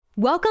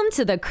Welcome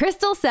to the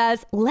Crystal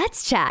Says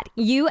Let's Chat,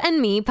 You and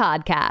Me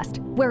podcast,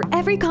 where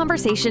every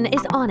conversation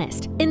is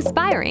honest,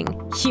 inspiring,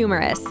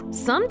 humorous,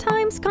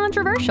 sometimes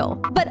controversial,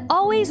 but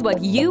always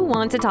what you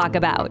want to talk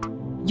about.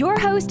 Your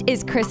host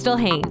is Crystal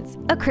Haynes,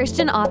 a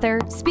Christian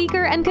author,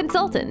 speaker, and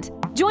consultant.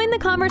 Join the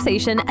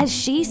conversation as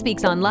she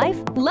speaks on life,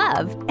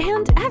 love,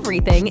 and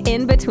everything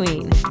in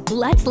between.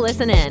 Let's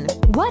listen in.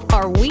 What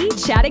are we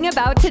chatting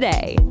about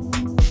today?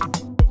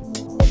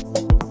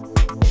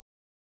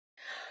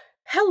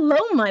 Hello,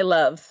 my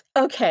loves.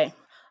 Okay,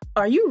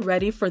 are you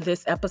ready for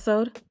this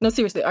episode? No,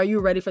 seriously, are you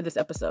ready for this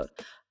episode?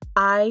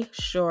 I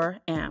sure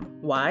am.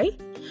 Why?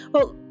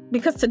 Well,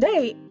 because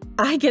today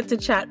I get to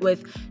chat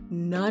with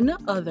none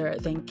other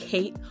than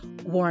Kate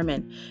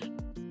Warman,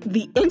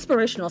 the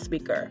inspirational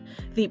speaker,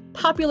 the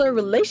popular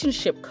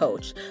relationship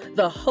coach,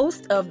 the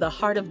host of the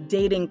Heart of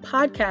Dating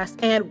podcast,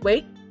 and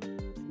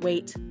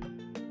wait,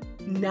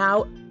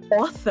 now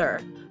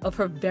author of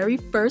her very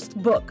first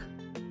book,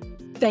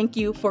 Thank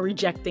You for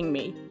Rejecting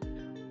Me.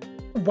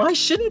 Why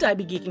shouldn't I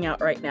be geeking out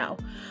right now?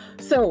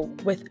 So,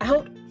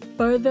 without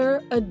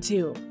further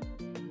ado,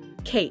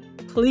 Kate,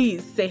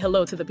 please say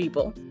hello to the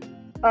people.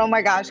 Oh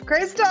my gosh,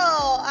 Crystal,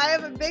 I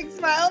have a big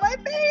smile on my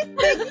face.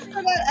 Thank you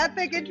for that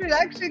epic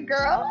introduction,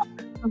 girl.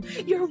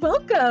 You're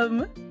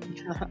welcome.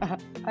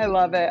 I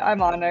love it.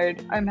 I'm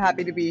honored. I'm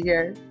happy to be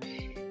here.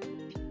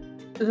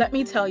 Let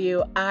me tell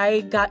you,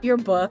 I got your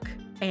book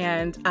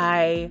and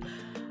I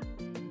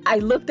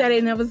looked at it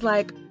and I was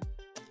like,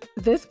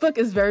 this book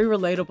is very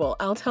relatable.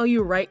 I'll tell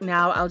you right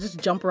now, I'll just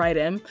jump right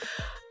in.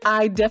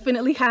 I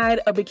definitely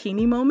had a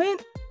bikini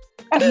moment.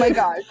 Oh my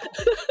gosh.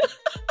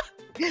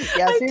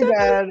 Yes, you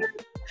did.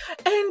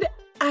 And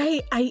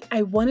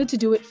I wanted to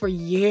do it for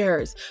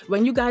years.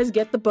 When you guys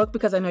get the book,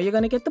 because I know you're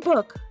going to get the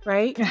book,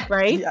 right?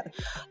 Right?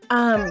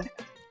 Yes.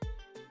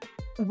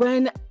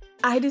 When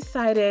I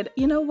decided,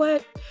 you know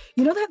what?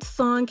 You know that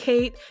song,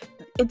 Kate?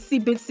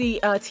 Itsy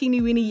Bitsy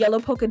Teeny Weeny Yellow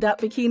Polka Dot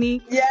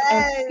Bikini?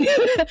 Yes.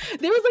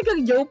 There was like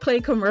a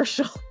Yoplait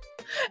commercial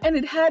and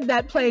it had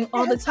that playing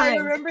all the time. I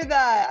remember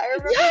that.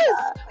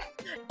 Yes.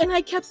 And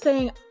I kept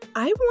saying,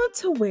 I want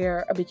to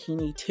wear a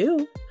bikini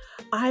too.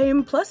 I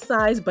am plus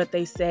size, but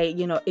they say,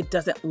 you know, it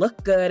doesn't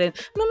look good. And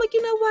I'm like,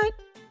 you know what?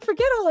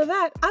 Forget all of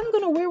that. I'm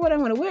going to wear what I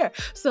want to wear.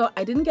 So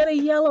I didn't get a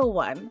yellow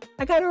one.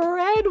 I got a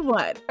red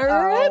one.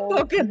 Red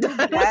polka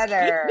dot.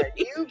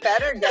 You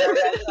better get a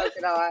red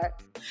polka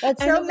dot.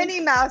 That's so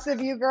Minnie Mouse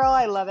of you, girl.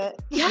 I love it.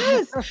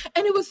 Yes.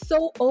 And it was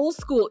so old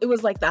school. It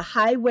was like the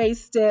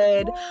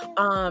high-waisted,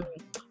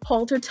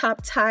 halter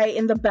top tie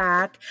in the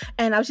back.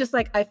 And I was just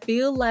like, I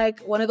feel like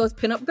one of those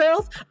pinup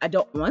girls. I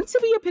don't want to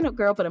be a pinup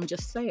girl, but I'm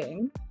just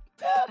saying.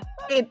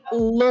 It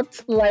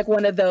looked like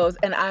one of those,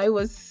 and I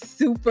was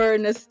super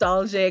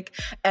nostalgic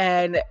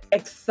and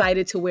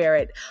excited to wear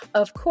it.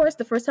 Of course,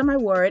 the first time I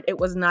wore it, it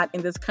was not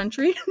in this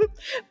country.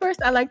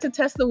 First, I like to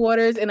test the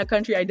waters in a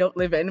country I don't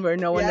live in, where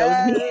no one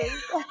knows me.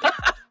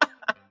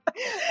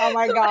 Oh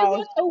my gosh. I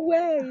went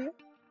away.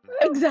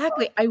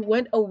 Exactly. I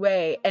went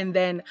away, and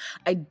then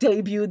I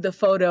debuted the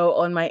photo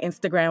on my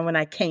Instagram when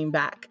I came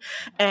back.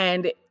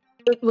 And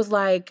it was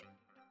like,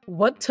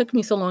 what took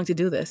me so long to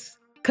do this?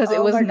 Because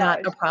it was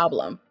not a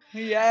problem.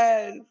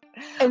 Yes.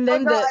 And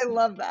then I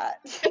love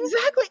that.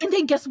 Exactly. And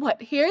then guess what?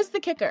 Here's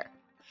the kicker.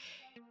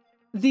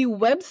 The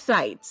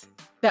website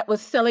that was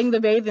selling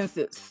the bathing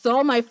suit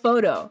saw my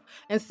photo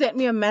and sent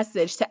me a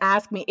message to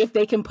ask me if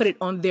they can put it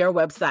on their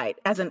website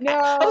as an No.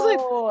 I was like,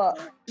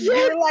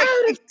 you're like,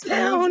 out of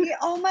town.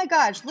 Oh my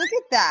gosh, look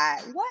at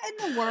that. What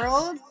in the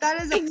world?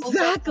 That is a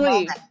exactly. Full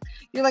moment.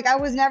 You're like, I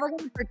was never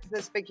going to purchase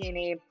this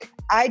bikini.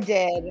 I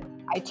did.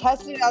 I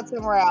tested it out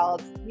somewhere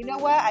else. You know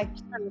what? I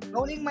started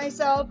owning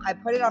myself. I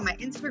put it on my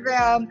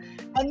Instagram.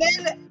 And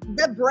then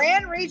the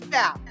brand reached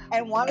out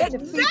and wanted to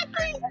feature.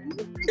 Are you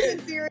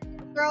freaking serious,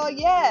 girl?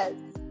 Yes.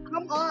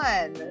 Come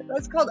on.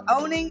 That's called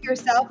owning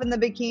yourself in the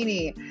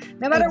bikini.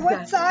 No matter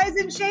what size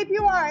and shape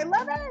you are. I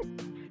love it.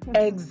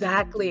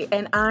 Exactly.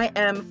 And I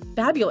am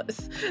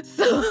fabulous.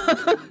 So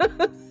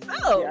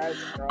yes,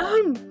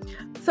 girl.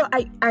 So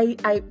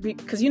I,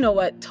 because you know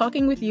what,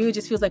 talking with you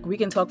just feels like we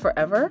can talk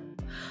forever.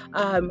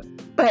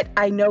 But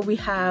I know we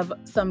have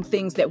some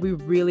things that we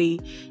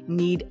really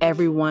need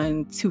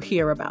everyone to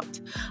hear about.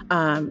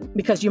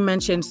 Because you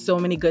mentioned so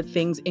many good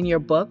things in your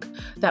book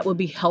that will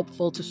be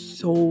helpful to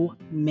so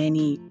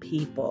many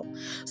people.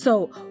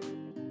 So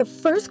the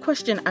first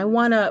question I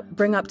want to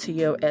bring up to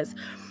you is,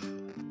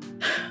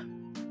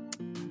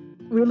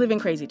 we live in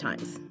crazy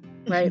times,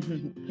 right?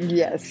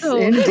 Yes, so,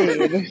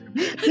 indeed.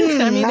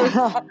 I mean,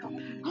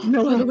 there's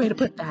no other way to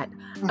put that.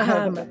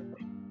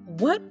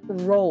 What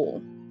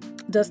role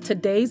does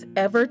today's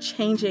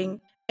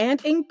ever-changing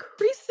and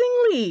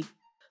increasingly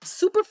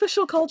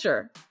superficial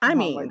culture,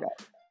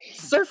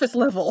 surface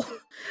level,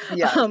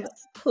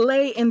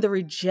 play in the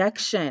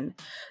rejection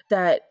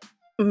that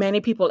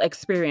many people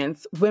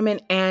experience,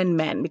 women and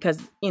men? Because,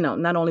 you know,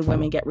 not only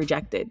women get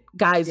rejected,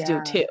 guys do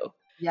too.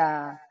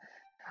 Yeah.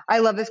 I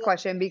love this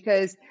question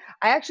because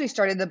I actually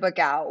started the book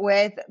out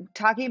with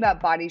talking about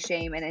body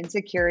shame and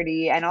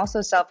insecurity and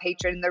also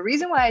self-hatred. And the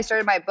reason why I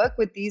started my book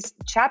with these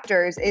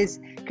chapters is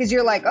because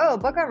you're like, oh, a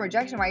book on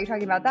rejection, why are you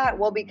talking about that?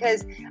 Well,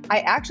 because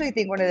I actually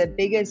think one of the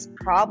biggest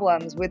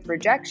problems with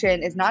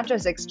rejection is not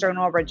just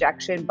external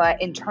rejection,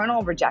 but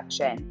internal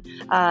rejection.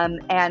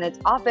 And it's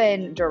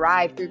often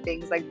derived through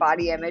things like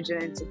body image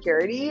and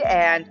insecurity,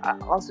 and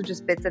also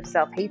just bits of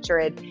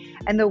self-hatred.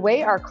 And the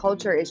way our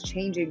culture is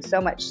changing so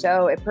much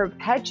so, it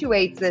perpetuates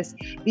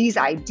these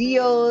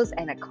ideals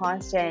and a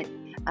constant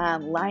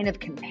line of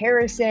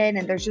comparison.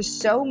 And there's just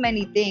so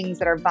many things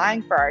that are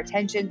vying for our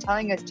attention,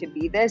 telling us to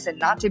be this and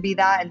not to be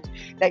that, and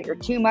that you're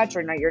too much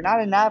or no, you're not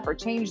enough, or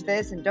change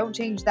this and don't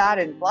change that,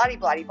 and blah, blah,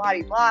 blah,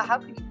 blah, blah. How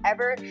can you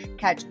ever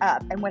catch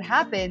up? And what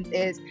happens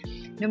is,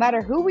 no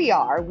matter who we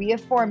are, we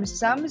have formed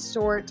some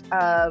sort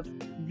of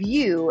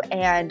view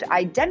and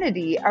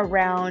identity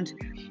around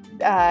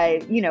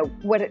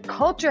what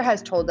culture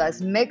has told us,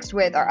 mixed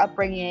with our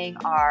upbringing,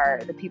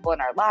 the people in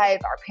our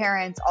life, our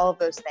parents, all of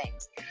those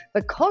things.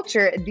 But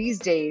culture these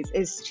days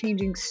is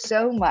changing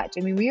so much.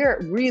 I mean, we are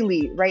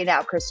really right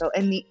now, Crystal,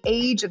 in the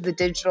age of the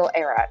digital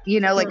era,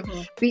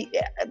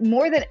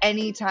 more than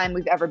any time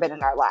we've ever been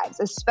in our lives,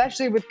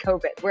 especially with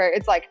COVID, where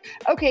it's like,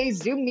 okay,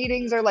 Zoom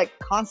meetings are like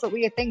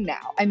constantly a thing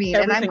now. I mean,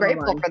 and I'm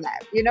grateful for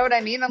that. You know what I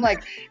mean? I'm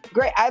like,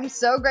 great. I'm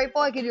so grateful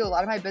I can do a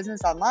lot of my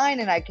business online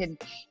and I can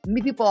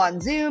meet people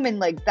on Zoom, and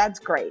like, that's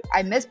great.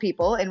 I miss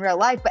people in real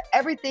life, but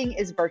everything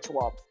is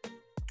virtual.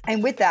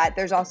 And with that,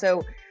 there's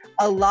also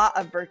a lot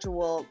of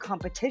virtual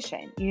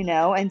competition,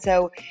 and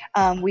so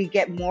we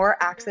get more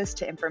access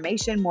to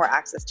information, more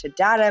access to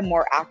data,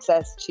 more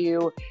access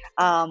to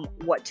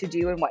what to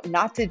do and what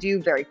not to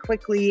do very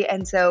quickly.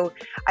 And so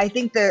I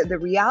think the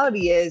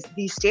reality is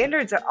these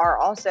standards are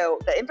also,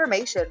 the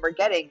information we're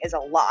getting is a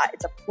lot.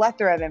 It's a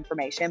plethora of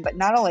information, but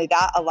not only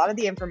that, a lot of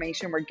the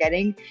information we're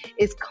getting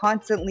is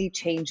constantly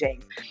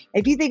changing.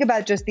 If you think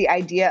about just the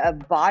idea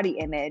of body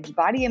image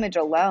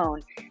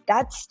alone,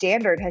 that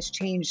standard has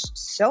changed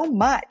so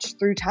much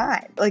through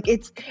time. Like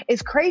it's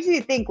crazy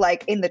to think,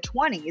 like in the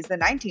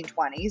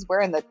 1920s,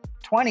 we're in the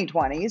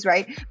 2020s,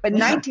 right? But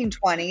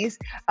 1920s,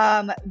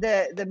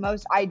 the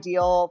most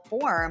ideal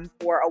form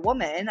for a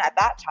woman at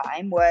that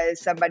time was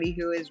somebody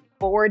who is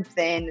bored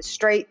thin,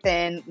 straight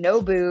thin,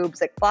 no boobs,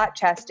 like flat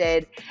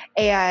chested,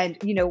 and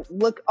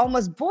look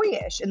almost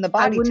boyish in the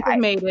body type. I wouldn't have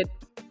made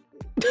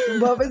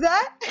it. What was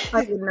that?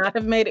 I would not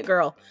have made it,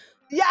 girl.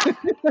 Yeah,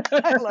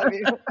 I love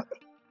you.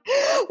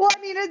 Well,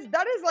 I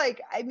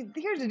mean,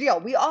 here's the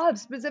deal. We all have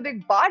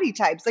specific body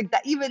types, like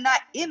that, even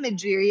that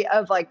imagery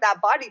of like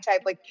that body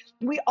type, like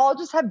we all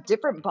just have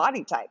different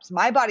body types.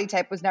 My body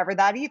type was never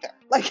that either,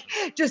 like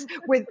just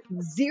with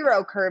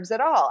zero curves at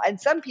all. And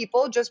some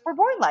people just were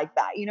born like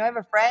that. I have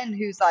a friend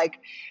who's like,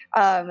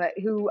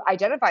 who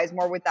identifies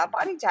more with that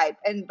body type.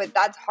 But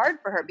that's hard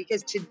for her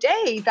because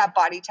today that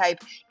body type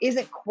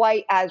isn't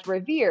quite as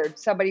revered.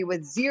 Somebody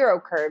with zero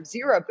curves,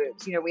 zero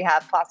boobs, we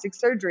have plastic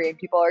surgery and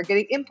people are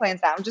getting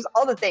implants now, just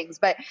all the things.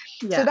 But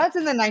so that's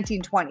in the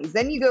 1920s.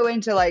 Then you go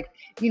into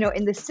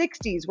in the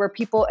 60s where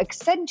people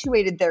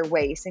accentuated their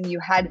waist and you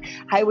had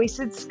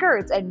high-waisted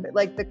skirts and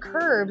like the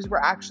curves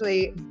were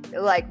actually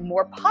like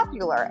more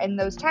popular in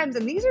those times.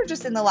 And these are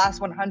just in the last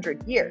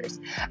 100 years.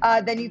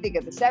 Then you think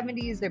of the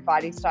 70s, their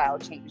body style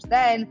changed.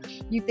 Then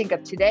you think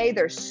of today,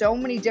 there's so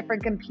many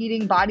different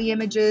competing body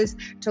images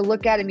to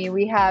look at. I mean,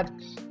 we have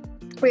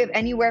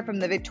anywhere from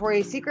the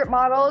Victoria's Secret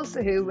models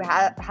who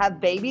have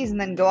babies and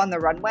then go on the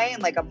runway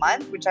in like a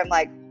month, which I'm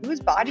like,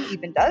 whose body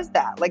even does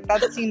that? Like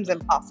that seems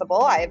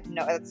impossible.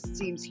 It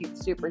seems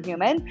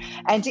superhuman.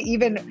 And to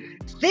even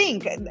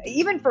think,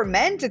 even for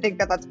men to think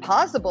that that's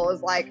possible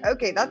is like,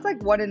 okay, that's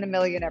like 1 in a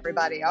million,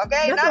 everybody.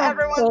 Okay. That's not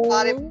everyone's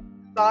body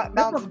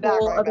bounces back. That's a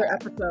whole like other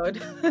that. episode.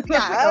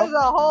 Yeah, that was a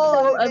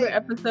whole other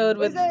episode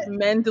with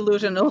men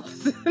delusional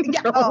syndrome.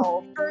 Yeah,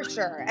 oh, for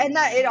sure. And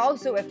that it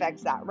also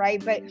affects that,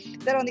 right? But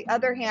then on the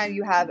other hand,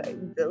 you have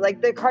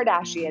like the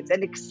Kardashians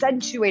and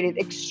accentuated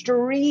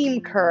extreme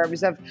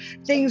curves of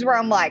things where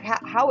I'm like,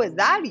 how is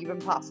that even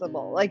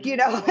possible? Like,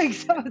 like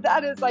some of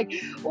that is like,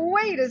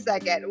 wait a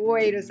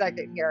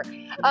second here.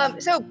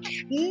 So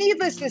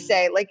needless to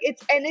say, like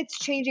it's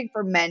changing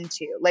for men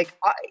too. Like,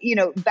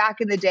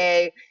 back in the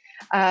day,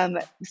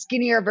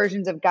 skinnier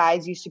versions of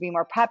guys used to be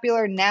more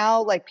popular.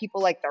 Now, like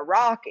people like The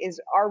Rock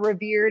are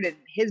revered, and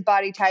his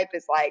body type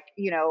is like,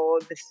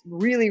 this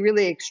really,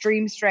 really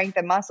extreme strength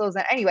and muscles.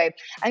 And anyway,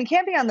 I'm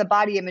camping on the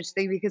body image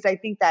thing because I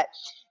think that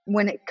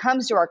when it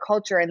comes to our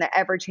culture and the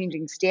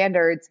ever-changing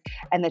standards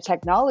and the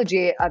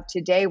technology of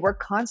today, we're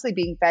constantly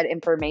being fed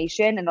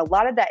information. And a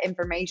lot of that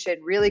information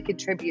really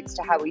contributes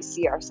to how we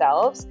see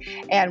ourselves.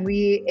 And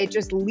it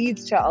just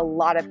leads to a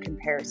lot of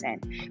comparison,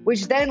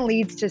 which then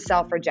leads to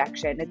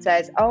self-rejection. It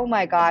says, oh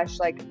my gosh,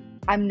 like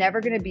I'm never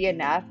going to be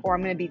enough, or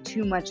I'm going to be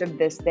too much of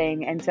this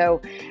thing. And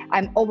so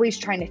I'm always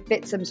trying to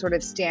fit some sort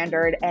of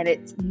standard, and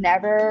it's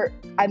never,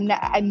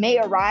 I may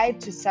arrive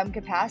to some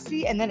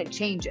capacity and then it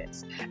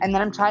changes. And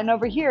then I'm trying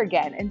over here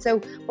again. And so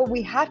what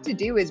we have to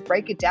do is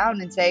break it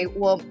down and say,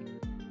 well,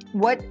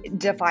 what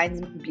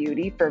defines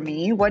beauty for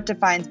me? What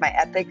defines my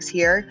ethics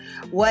here?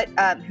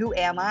 Who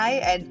am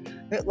I? And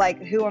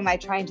like, who am I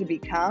trying to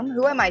become?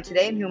 Who am I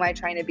today and who am I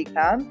trying to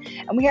become?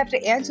 And we have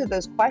to answer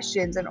those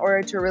questions in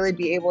order to really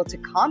be able to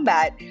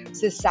combat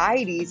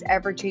society's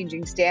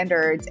ever-changing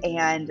standards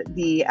and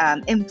the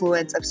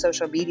influence of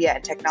social media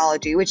and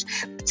technology, which,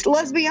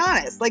 let's be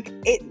honest, like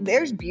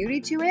there's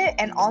beauty to it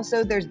and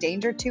also there's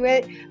danger to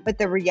it. But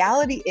the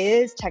reality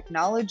is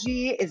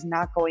technology is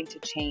not going to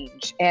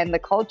change. And the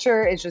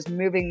culture is just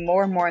moving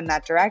more and more in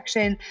that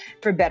direction,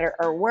 for better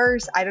or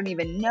worse. I don't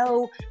even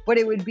know what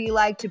it would be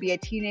like to be a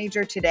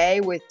teenager today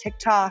with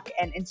TikTok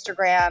and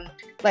Instagram.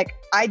 Like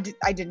I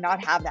did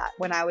not have that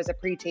when I was a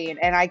preteen,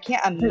 and I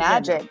can't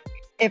imagine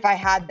if I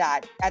had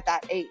that at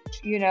that age,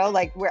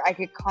 like where I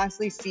could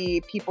constantly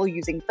see people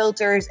using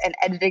filters and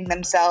editing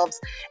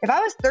themselves. If I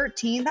was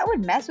 13, that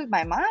would mess with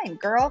my mind,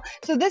 girl.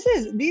 So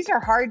these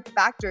are hard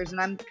factors, and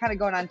I'm kind of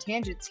going on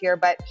tangents here,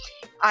 but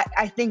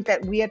I think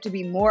that we have to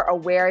be more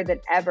aware than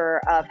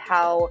ever of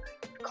how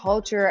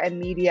culture and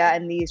media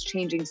and these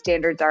changing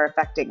standards are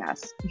affecting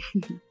us.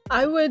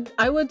 I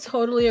would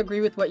totally agree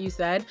with what you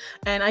said.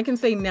 And I can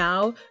say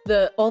now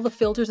all the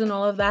filters and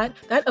all of that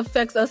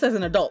affects us as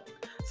an adult.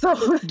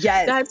 So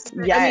yes, I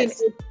mean,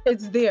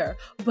 it's there.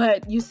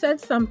 But you said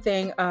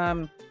something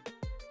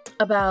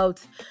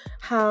about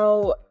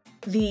how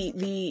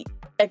the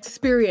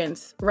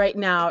experience right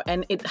now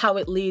and how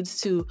it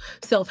leads to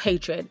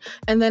self-hatred.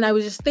 And then I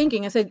was just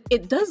thinking, I said,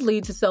 it does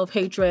lead to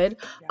self-hatred.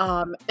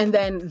 And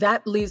then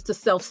that leads to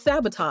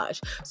self-sabotage.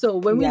 So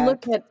when we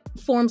look at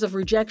forms of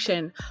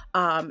rejection,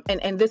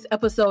 and this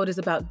episode is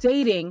about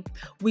dating,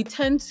 we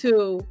tend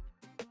to,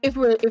 if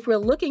we're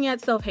looking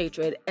at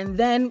self-hatred and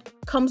then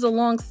comes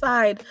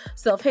alongside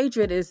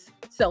self-hatred is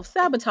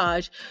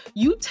self-sabotage,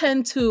 you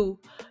tend to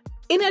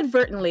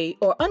inadvertently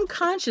or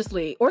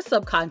unconsciously or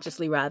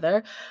subconsciously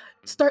rather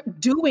start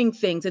doing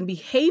things and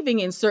behaving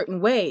in certain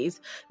ways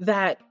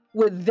that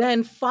would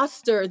then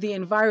foster the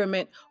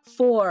environment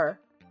for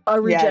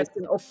a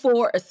rejection or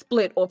for a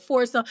split or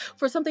for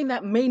something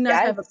that may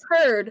not have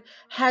occurred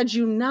had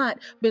you not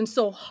been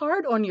so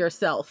hard on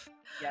yourself.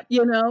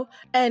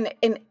 And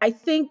I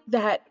think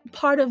that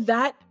part of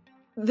that,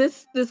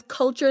 this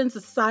culture and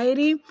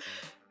society,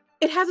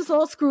 it has us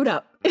all screwed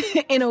up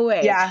in a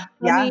way. I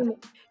mean,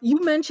 you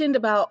mentioned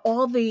about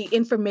all the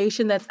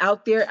information that's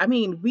out there. I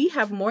mean, we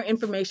have more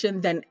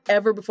information than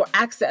ever before,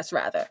 access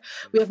rather.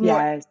 We have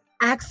more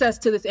access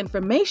to this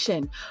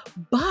information,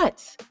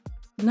 but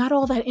not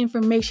all that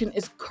information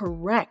is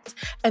correct.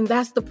 And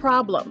that's the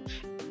problem.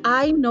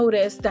 I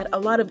noticed that a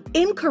lot of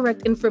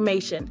incorrect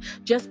information,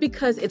 just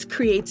because it's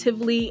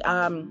creatively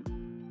done,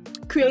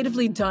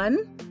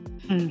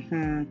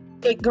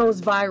 it goes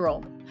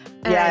viral.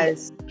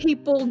 And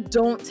people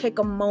don't take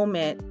a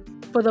moment,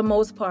 for the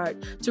most part,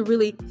 to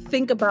really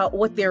think about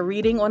what they're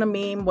reading on a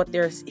meme, what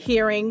they're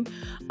hearing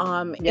in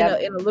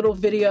a little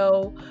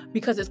video,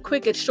 because it's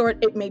quick, it's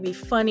short, it may be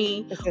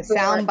funny. It's a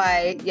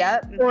soundbite,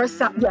 yes,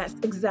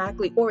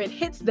 exactly. Or it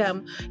hits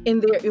them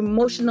in their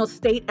emotional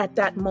state at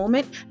that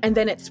moment, and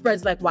then it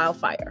spreads like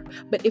wildfire.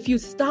 But if you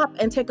stop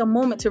and take a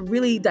moment to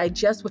really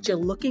digest what you're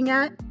looking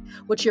at,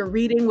 what you're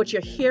reading, what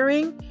you're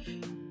hearing,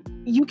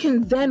 you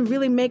can then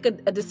really make a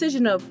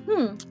decision of,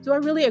 do I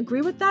really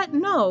agree with that?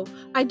 No,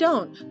 I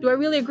don't. Do I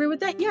really agree with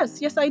that?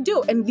 Yes, I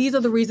do. And these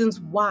are the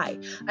reasons why.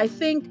 I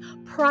think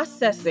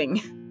processing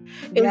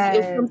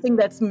is something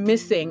that's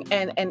missing,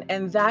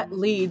 and that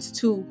leads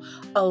to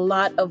a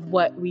lot of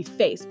what we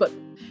face. But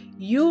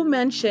you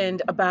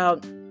mentioned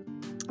about,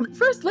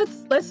 first,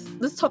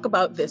 let's talk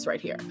about this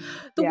right here.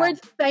 The word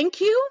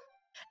thank you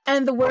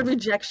and the word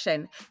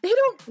rejection, they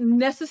don't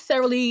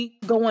necessarily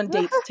go on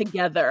dates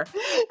together.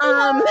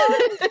 So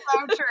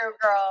true,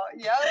 girl.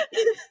 Yep.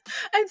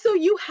 And so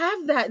you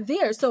have that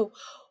there. So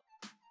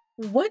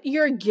what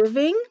you're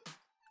giving,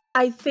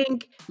 I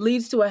think,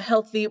 leads to a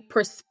healthy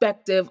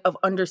perspective of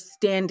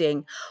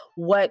understanding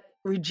what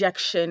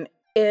rejection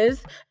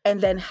is and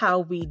then how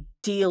we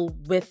deal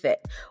with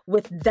it.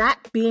 With that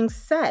being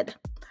said,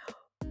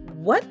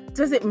 what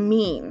does it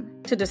mean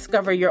to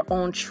discover your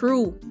own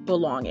true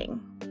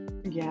belonging?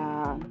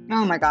 Yeah.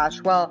 Oh my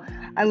gosh. Well,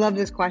 I love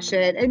this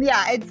question. And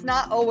it's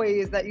not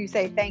always that you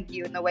say thank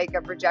you in the wake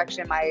of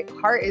rejection. My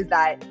heart is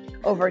that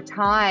over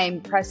time,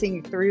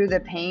 pressing through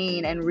the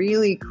pain and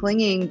really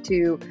clinging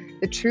to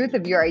the truth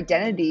of your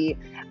identity,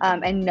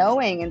 and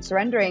knowing and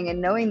surrendering and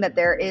knowing that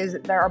there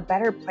are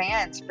better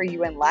plans for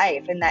you in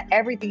life, and that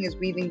everything is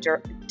weaving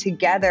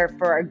together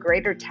for a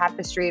greater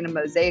tapestry and a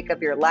mosaic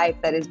of your life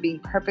that is being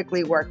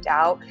perfectly worked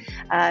out,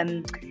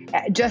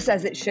 just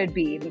as it should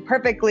be.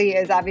 Perfectly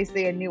is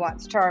obviously a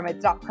nuanced term.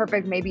 It's not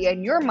perfect maybe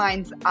in your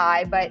mind's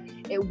eye, but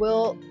it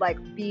will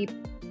be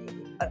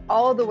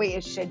all the way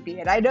it should be.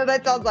 And I know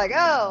that sounds like,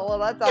 oh, well,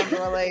 that sounds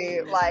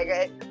really like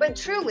it. But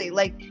truly,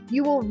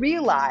 you will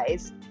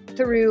realize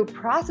through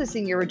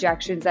processing your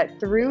rejections that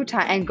through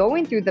time and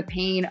going through the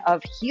pain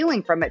of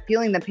healing from it,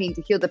 feeling the pain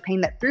to heal the pain,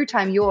 that through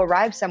time you'll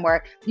arrive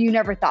somewhere you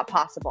never thought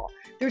possible.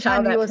 Through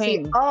time you will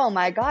see, oh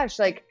my gosh,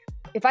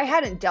 if I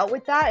hadn't dealt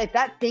with that, if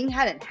that thing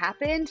hadn't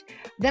happened,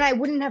 then I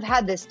wouldn't have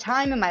had this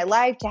time in my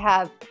life to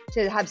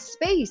have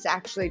space,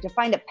 actually, to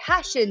find a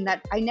passion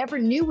that I never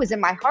knew was in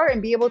my heart,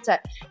 and be able to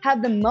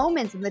have the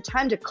moments and the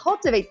time to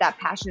cultivate that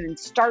passion and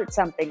start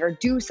something or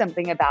do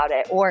something about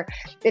it. Or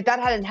if that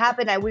hadn't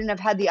happened, I wouldn't have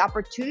had the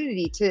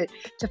opportunity to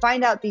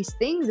find out these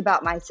things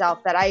about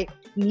myself that I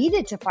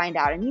needed to find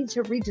out. I needed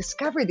to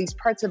rediscover these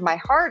parts of my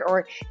heart,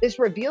 or this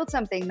revealed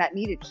something that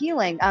needed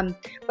healing.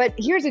 But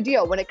here's the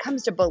deal. When it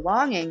comes to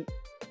belonging,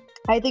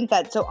 I think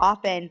that so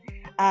often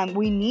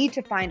we need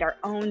to find our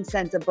own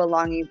sense of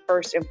belonging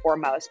first and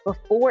foremost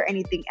before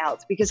anything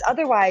else, because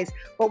otherwise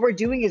what we're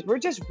doing is we're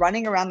just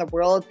running around the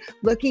world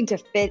looking to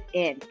fit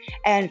in.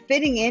 And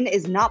fitting in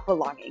is not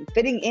belonging.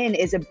 Fitting in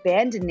is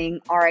abandoning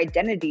our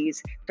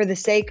identities for the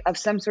sake of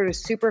some sort of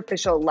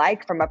superficial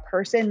like from a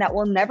person that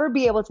will never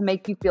be able to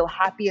make you feel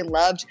happy and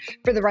loved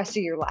for the rest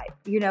of your life.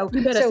 You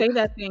better say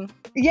that thing.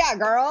 Yeah,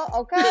 girl.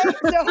 Okay.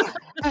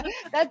 So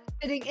that's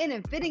fitting in,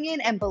 and fitting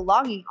in and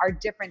belonging are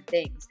different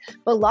things.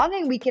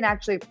 Belonging we can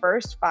actually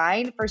first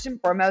and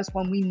foremost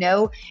when we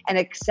know and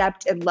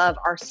accept and love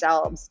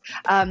ourselves.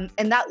 And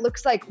that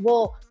looks like,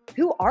 well,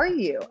 who are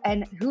you,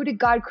 and who did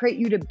God create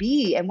you to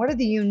be, and what are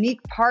the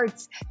unique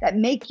parts that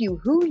make you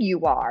who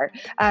you are?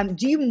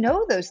 Do you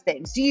know those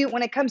things?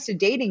 When it comes to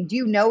dating, do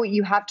you know what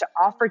you have to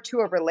offer to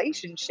a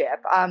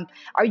relationship?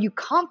 Are you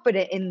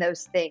confident in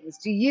those things?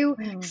 Do you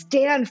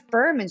stand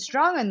firm and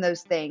strong in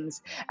those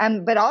things?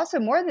 But also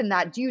more than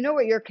that, do you know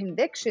what your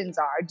convictions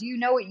are? Do you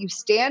know what you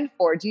stand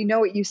for? Do you know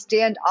what you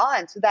stand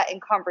on? So that in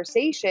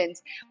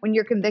conversations, when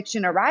your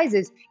conviction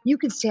arises, you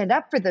can stand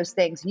up for those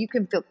things, and you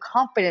can feel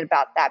confident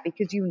about that,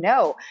 because you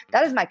know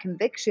that is my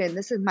conviction.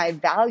 This is my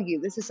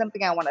value. This is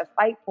something I want to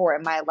fight for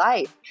in my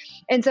life.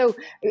 And so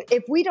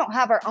if we don't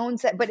have our own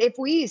but if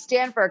we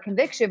stand for a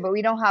conviction, but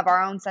we don't have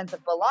our own sense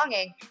of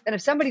belonging, then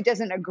if somebody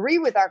doesn't agree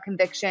with our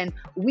conviction,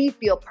 we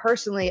feel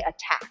personally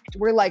attacked.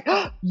 We're like,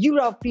 oh, you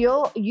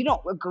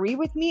don't agree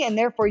with me, and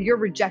therefore you're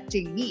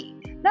rejecting me.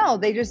 No,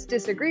 they just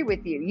disagree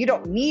with you. You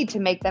don't need to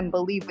make them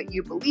believe what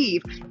you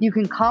believe. You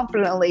can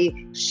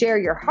confidently share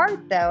your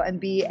heart, though,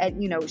 and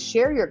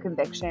share your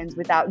convictions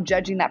without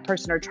judging that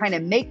person or trying to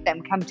make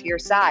them come to your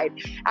side.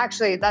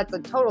 Actually, that's a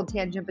total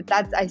tangent,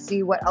 but I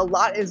see what a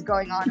lot is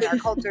going on in our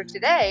culture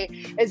today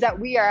is that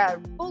we are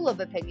full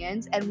of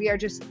opinions, and we are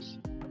just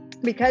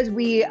because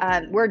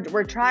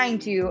we're trying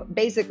to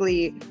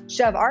basically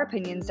shove our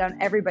opinions down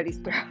everybody's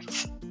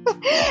throats.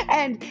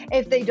 And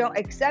if they don't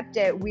accept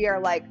it,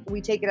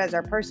 we take it as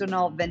our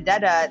personal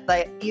vendetta.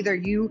 Like, either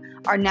you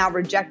are now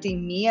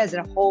rejecting me as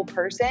a whole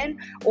person,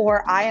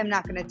 or I am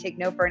not going to take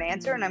no for an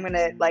answer, and I'm going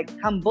to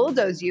come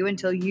bulldoze you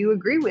until you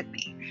agree with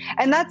me.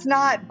 And that's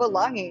not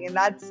belonging, and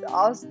that's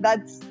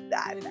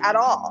at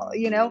all,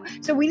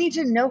 So we need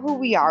to know who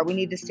we are. We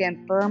need to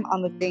stand firm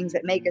on the things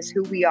that make us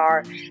who we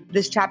are.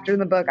 This chapter in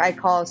the book I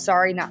call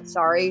 "Sorry Not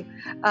Sorry,"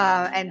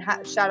 and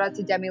shout out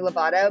to Demi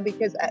Lovato,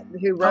 because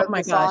who wrote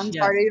the song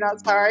 "Sorry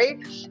Not Sorry."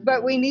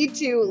 But we need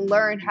to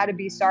learn how to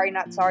be sorry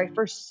not sorry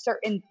for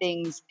certain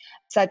things,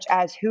 such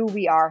as who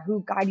we are,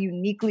 who God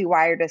uniquely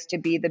wired us to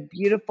be, the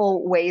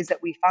beautiful ways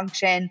that we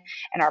function,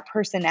 and our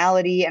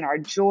personality, and our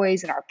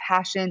joys, and our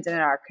passions, and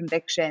our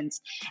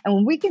convictions. And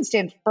when we can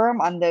stand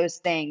firm on those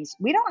things,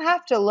 we don't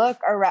have to look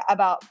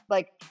about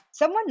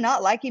someone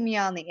not liking me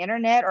on the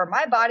internet, or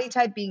my body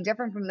type being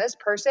different from this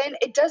person.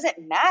 It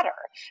doesn't matter,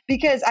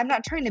 because I'm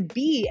not trying to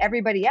be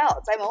everybody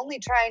else. I'm only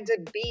trying to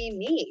be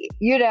me,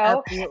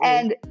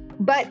 Absolutely.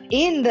 But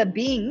in the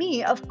being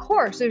me, of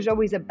course, there's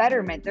always a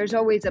betterment. There's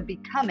always a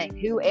becoming.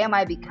 Who am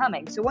I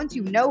becoming? So once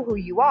you know who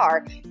you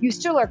are, you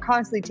still are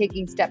constantly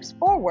taking steps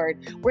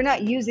forward. We're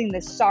not using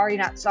this sorry,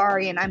 not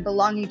sorry, and I'm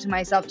belonging to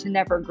myself to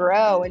never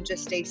grow and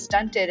just stay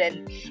stunted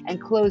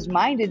and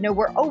closed-minded. No,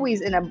 we're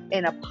always in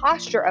a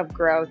posture of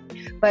growth,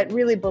 but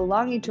really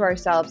belonging to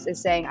ourselves is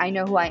saying, I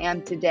know who I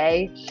am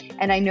today,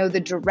 and I know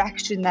the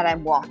direction that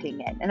I'm walking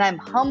in. And I'm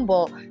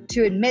humble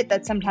to admit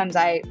that sometimes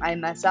I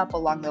mess up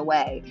along the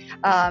way.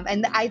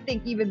 And I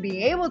think even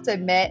being able to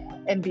admit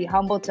and be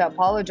humble to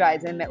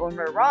apologize and admit when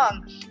we're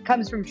wrong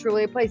comes from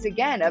truly a place,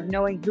 again, of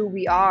knowing who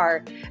we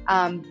are,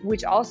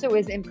 which also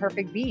is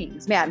imperfect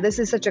beings. Man, this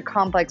is such a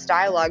complex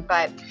dialogue,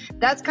 but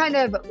that's kind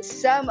of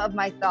some of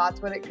my thoughts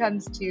when it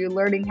comes to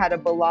learning how to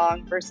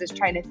belong versus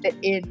trying to fit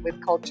in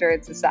with culture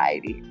and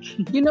society.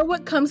 You know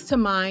what comes to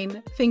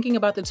mind thinking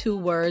about the two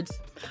words,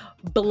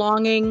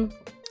 belonging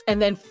and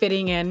then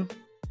fitting in?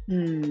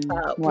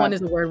 One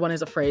is a word, one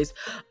is a phrase.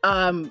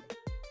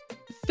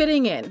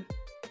 Fitting in,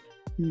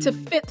 to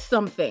fit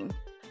something.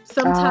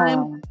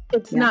 Sometimes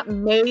it's not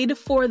made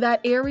for that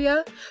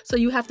area. So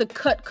you have to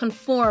cut,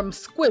 conform,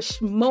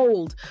 squish,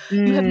 mold.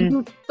 You have to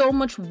do so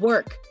much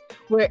work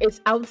where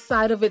it's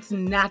outside of its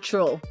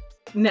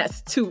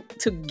naturalness to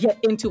get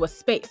into a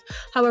space.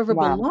 However,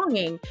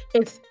 belonging,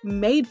 it's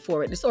made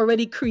for it. It's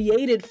already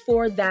created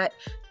for that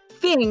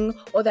thing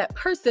or that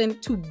person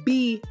to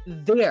be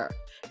there.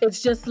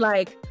 It's just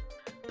like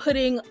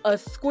putting a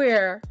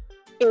square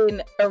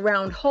in a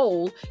round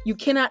hole. You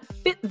cannot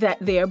fit that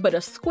there, but a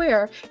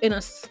square in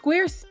a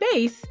square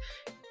space,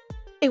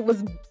 it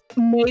was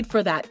made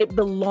for that. It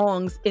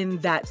belongs in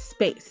that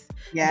space.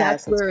 Yes,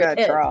 that's where good,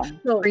 it is. girl.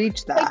 So,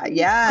 Preach that. taking-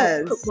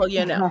 Yes.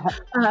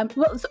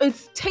 well, so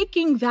it's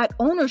taking that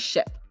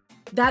ownership,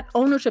 that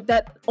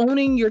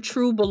owning your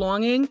true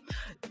belonging.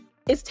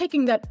 It's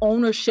taking that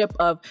ownership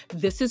of,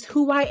 this is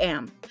who I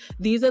am.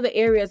 These are the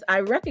areas I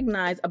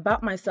recognize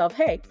about myself.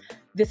 Hey,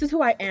 this is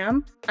who I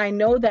am. I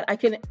know that I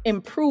can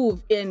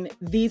improve in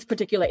these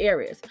particular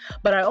areas,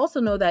 but I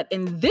also know that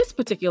in this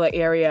particular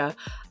area,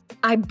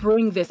 I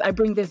bring this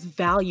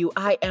value.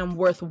 I am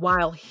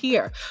worthwhile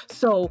here.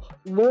 So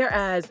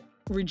whereas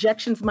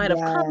rejections might have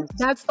come,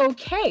 that's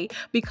okay,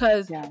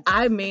 because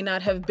I may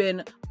not have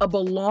been a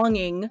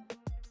belonging,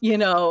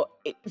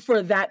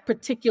 for that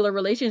particular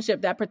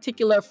relationship, that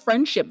particular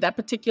friendship, that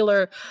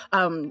particular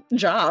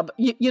job.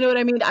 You know what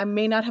I mean? I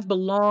may not have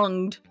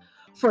belonged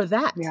for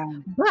that. Yeah.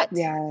 But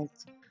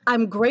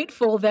I'm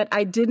grateful that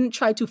I didn't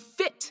try to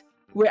fit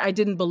where I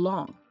didn't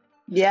belong.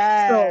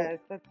 Yes, so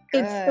that's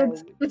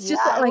good. It's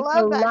just like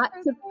a lot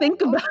to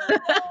think about.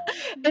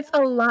 It's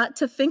a lot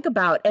to think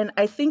about. And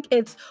I think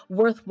it's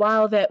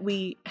worthwhile that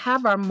we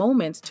have our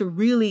moments to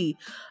really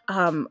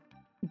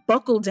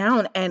buckle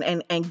down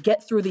and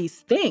get through these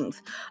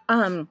things.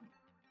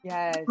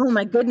 Yes. Oh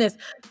my goodness.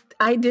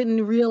 I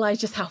didn't realize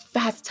just how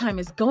fast time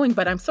is going,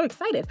 but I'm so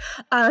excited.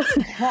 I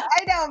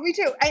know, me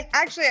too.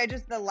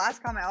 The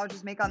last comment I'll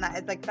just make on that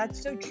is like,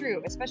 that's so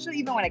true, especially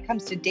even when it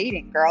comes to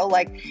dating, girl.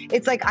 Like,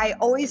 it's like, I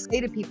always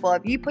say to people,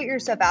 if you put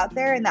yourself out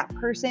there and that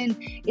person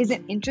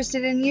isn't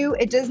interested in you,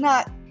 it does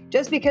not,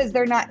 just because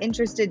they're not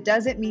interested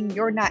doesn't mean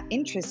you're not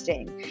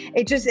interesting.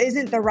 It just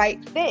isn't the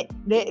right fit.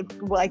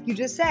 Like you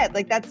just said,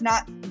 like,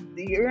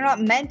 you're not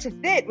meant to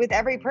fit with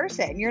every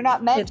person. You're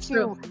not meant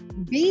to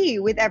be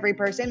with every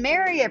person,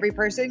 marry every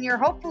person. You're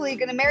hopefully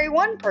going to marry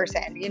one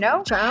person,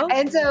 Child.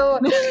 And so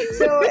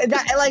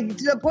that, like,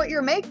 to the point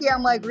you're making,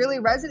 I'm like, really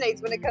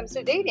resonates when it comes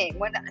to dating.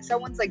 When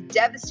someone's like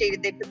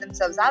devastated, they put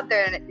themselves out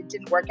there and it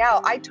didn't work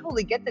out. I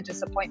totally get the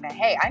disappointment.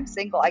 Hey, I'm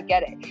single. I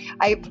get it.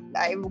 I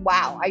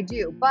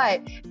do. But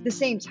at the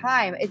same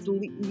time, it's,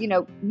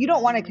 you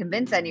don't want to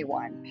convince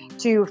anyone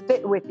to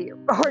fit with you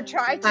or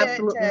try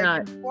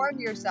to conform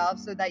yourself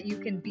so that you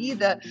can be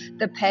the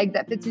peg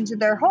that fits into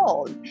their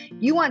hole.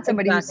 You want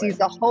somebody who sees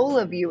the whole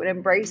of you and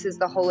embraces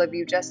the whole of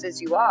you just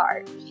as you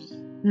are.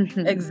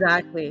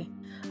 Exactly.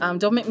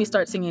 Don't make me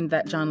start singing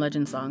that John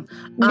Legend song.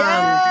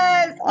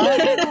 Yes! All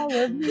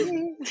of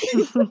me.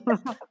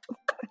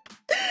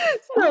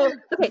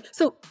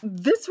 So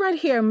this right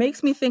here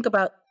makes me think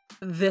about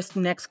this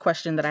next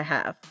question that I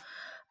have.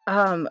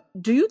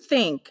 Do you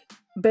think,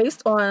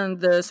 based on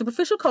the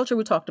superficial culture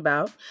we talked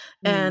about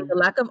and the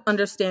lack of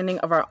understanding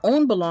of our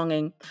own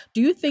belonging,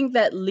 do you think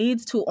that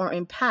leads to or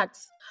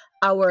impacts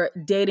our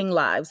dating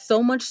lives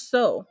so much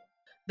so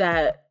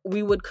that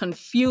we would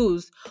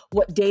confuse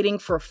what dating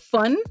for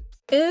fun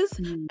is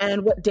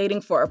and what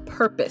dating for a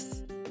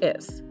purpose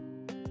is?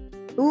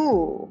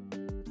 Ooh,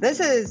 this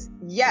is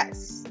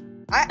yes.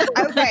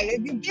 Okay,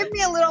 give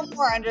me a little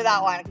more under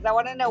that one, because I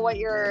want to know what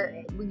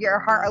your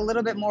heart a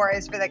little bit more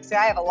is for that, because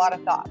I have a lot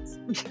of thoughts.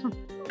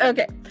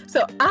 Okay,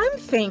 so I'm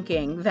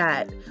thinking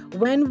that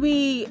when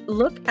we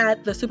look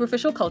at the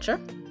superficial culture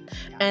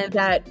and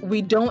that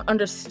we don't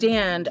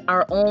understand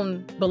our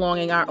own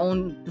belonging, our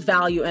own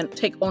value, and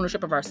take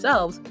ownership of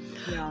ourselves,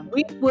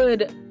 we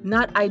would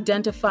not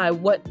identify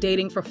what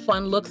dating for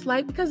fun looks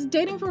like. Because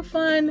dating for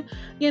fun,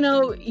 you're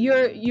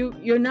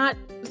not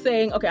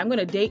saying, okay, I'm going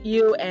to date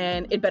you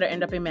and it better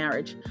end up in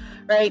marriage,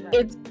 right?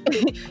 It's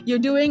you're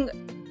doing,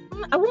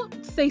 I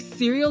won't say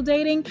serial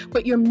dating,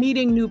 but you're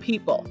meeting new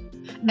people.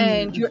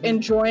 And you're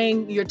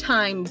enjoying your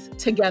times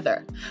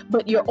together,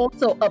 but you're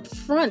also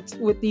upfront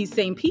with these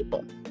same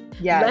people.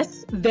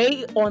 Yes.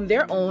 They on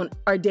their own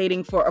are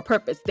dating for a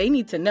purpose. They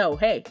need to know,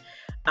 hey,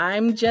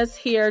 I'm just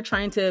here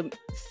trying to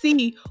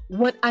see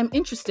what I'm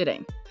interested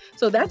in.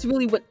 So that's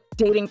really what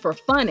dating for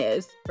fun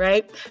is,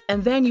 right?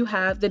 And then you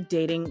have the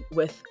dating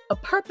with a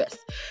purpose.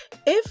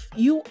 If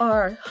you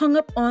are hung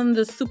up on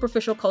the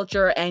superficial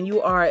culture and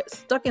you are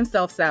stuck in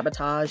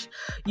self-sabotage,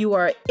 you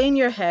are in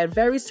your head,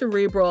 very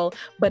cerebral,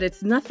 but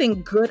it's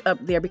nothing good up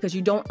there because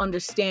you don't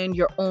understand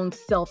your own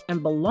self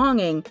and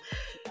belonging,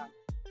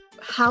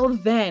 how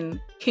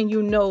then can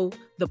you know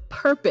the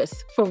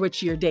purpose for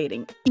which you're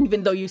dating,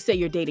 even though you say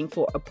you're dating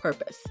for a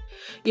purpose?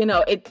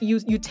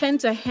 You tend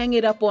to hang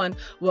it up on,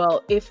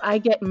 well, if I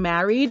get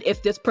married,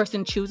 if this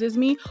person chooses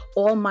me,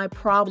 all my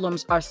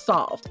problems are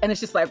solved. And it's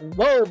just like,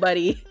 whoa,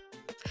 buddy.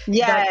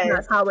 Yes.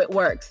 That's not how it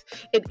works.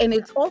 And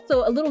it's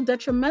also a little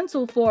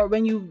detrimental for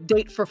when you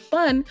date for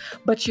fun,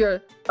 but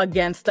you're,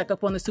 again, stuck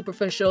up on the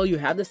superficial, you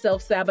have the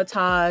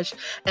self-sabotage,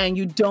 and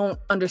you don't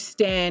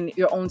understand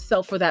your own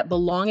self for that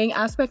belonging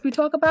aspect we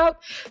talk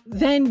about,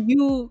 then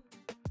you,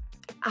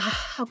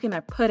 how can I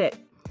put it?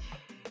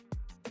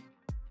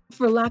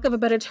 For lack of a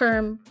better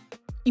term,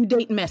 you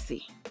date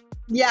messy.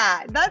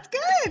 Yeah, that's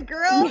good,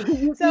 girl.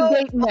 You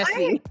date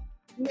messy.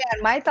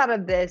 My thought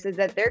of this is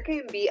that there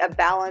can be a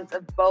balance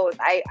of both.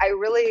 I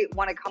really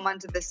want to come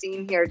onto the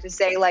scene here to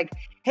say, like,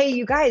 Hey,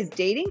 you guys,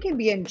 dating can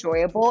be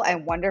enjoyable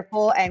and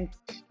wonderful and,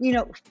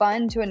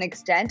 fun to an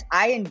extent.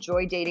 I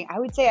enjoy dating. I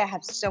would say I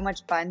have so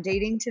much fun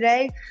dating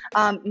today.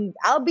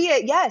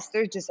 Albeit, yes,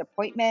 there's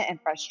disappointment and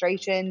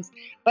frustrations,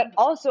 but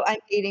also I'm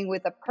dating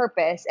with a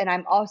purpose.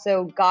 And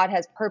God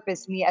has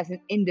purposed me as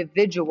an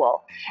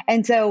individual.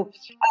 And so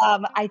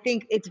I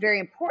think it's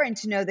very important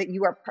to know that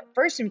you are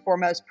first and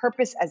foremost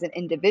purpose as an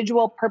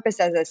individual,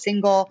 purpose as a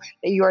single,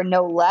 that you are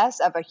no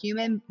less of a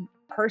human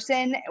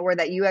person, or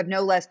that you have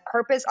no less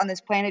purpose on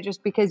this planet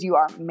just because you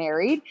are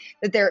married,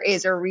 that there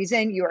is a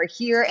reason you are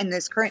here in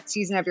this current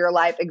season of your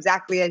life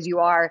exactly as you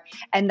are,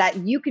 and that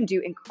you can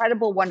do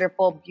incredible,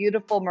 wonderful,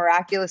 beautiful,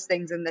 miraculous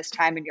things in this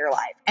time in your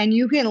life. And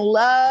you can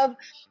love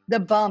the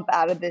bump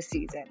out of this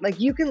season. Like,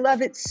 you can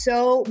love it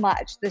so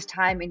much this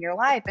time in your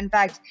life. In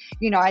fact,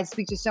 I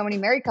speak to so many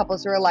married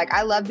couples who are like,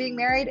 I love being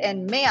married,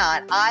 and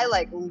man, I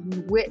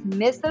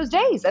miss those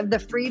days of the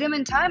freedom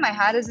and time I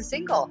had as a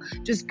single,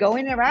 just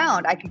going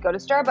around. I could go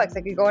to Starbucks,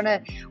 I could go on a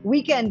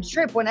weekend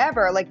trip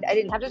whenever. Like, I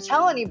didn't have to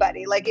tell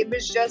anybody. Like, it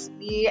was just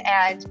me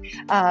and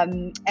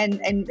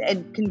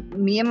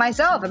me and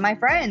myself and my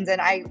friends, and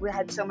I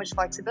had so much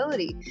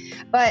flexibility.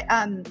 But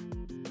I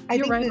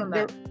You're think right on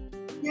that.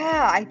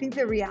 yeah, I think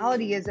the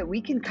reality is that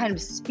we can kind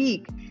of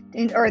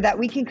or that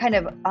we can kind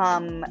of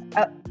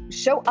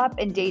show up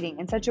in dating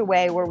in such a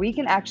way where we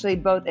can actually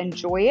both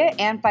enjoy it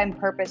and find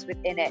purpose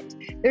within it.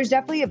 There's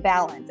definitely a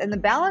balance. And the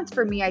balance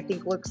for me, I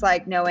think, looks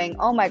like knowing,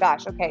 oh my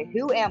gosh, okay,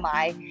 who am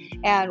I?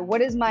 And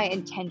what is my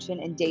intention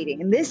in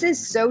dating? And this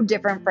is so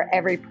different for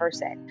every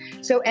person.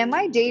 So am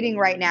I dating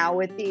right now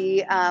with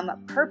the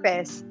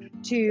purpose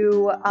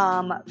to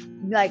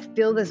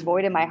fill this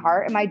void in my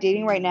heart? Am I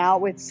dating right now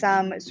with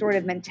some sort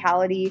of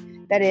mentality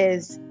that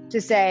is to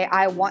say,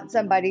 I want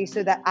somebody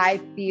so that I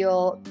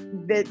feel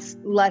that's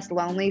less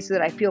lonely, so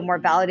that I feel more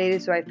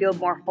validated, so I feel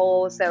more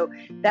whole, so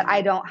that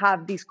I don't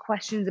have these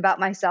questions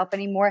about myself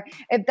anymore?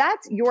 If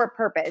that's your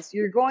purpose,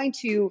 you're going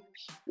to,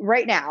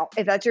 right now,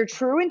 if that's your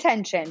true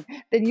intention,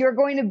 then you're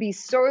going to be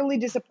sorely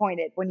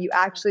disappointed when you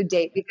actually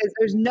date, because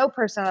there's no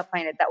person on the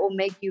planet that will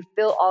make you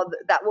feel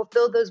that will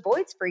fill those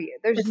voids for you.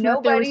 There's It's nobody.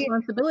 not their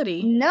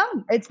responsibility. No,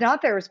 it's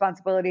not their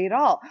responsibility at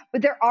all.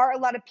 But there are a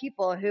lot of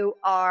people who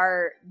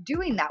are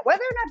doing that,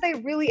 whether or not they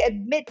really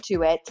admit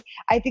to it.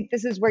 I think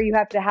this is where you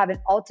have to have an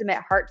ultimate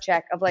heart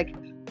check of like,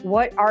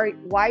 why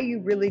are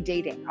you really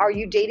dating? Are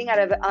you dating out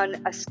of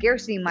a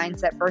scarcity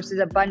mindset versus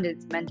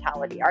abundance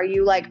mentality? Are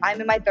you like, I'm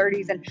in my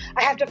 30s and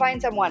I have to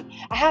find someone.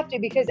 I have to,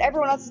 because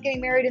everyone else is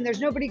getting married and there's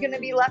nobody going to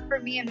be left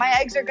for me, and my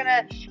eggs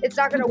it's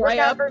not going to work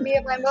out for me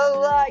if I'm blah, blah,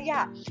 blah.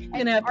 Yeah. You're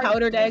gonna have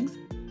powdered eggs.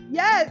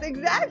 Yes,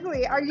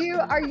 exactly. Are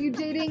you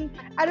dating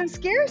out of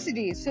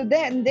scarcity? So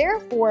then,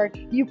 therefore,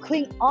 you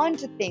cling on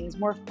to things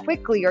more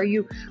quickly, or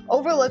you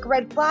overlook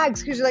red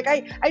flags because you're like,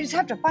 I just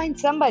have to find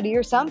somebody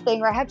or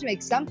something, or I have to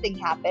make something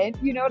happen.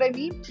 You know what I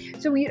mean?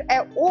 So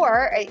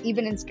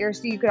even in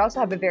scarcity, you could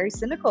also have a very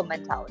cynical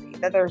mentality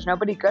that there's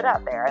nobody good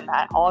out there and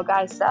that all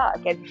guys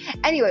suck. And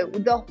anyway,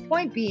 the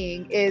point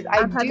being is,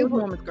 I've had those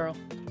moments, girl.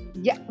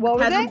 Yeah. What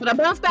was it? But I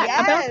bounced back. Yes.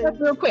 I bounced back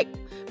real quick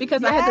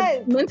because I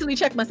had to mentally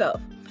check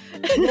myself.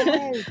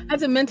 Yes. I had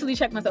to mentally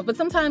check myself. But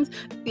sometimes,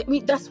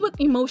 that's what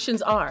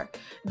emotions are.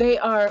 They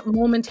are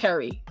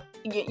momentary.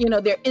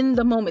 They're in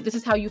the moment. This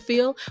is how you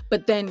feel,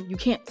 but then you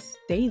can't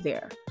stay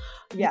there.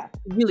 Yeah.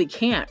 You really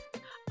can't.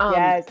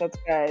 Yes, that's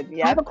good.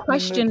 Yep. I have a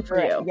question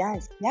for you.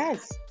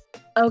 Yes.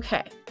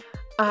 Okay.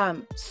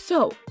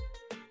 So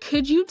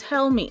could you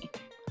tell me,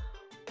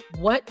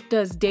 what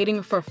does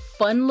dating for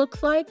fun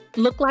look like?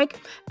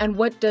 And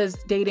what does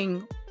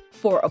dating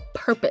for a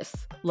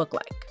purpose look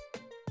like?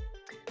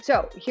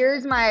 So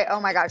here's oh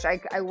my gosh,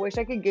 I wish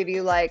I could give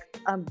you I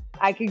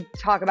could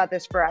talk about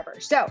this forever.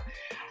 So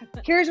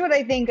here's what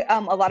I think a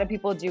lot of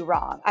people do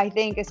wrong. I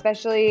think,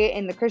 especially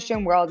in the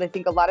Christian world, I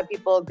think a lot of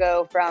people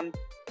go from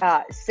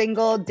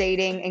single,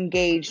 dating,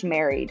 engaged,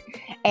 married.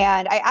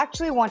 And I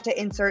actually want to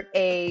insert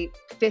a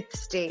fifth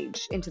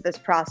stage into this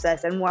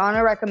process and want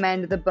to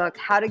recommend the book,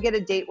 How to Get a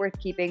Date Worth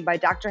Keeping by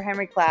Dr.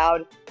 Henry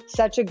Cloud.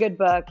 Such a good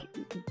book.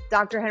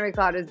 Dr. Henry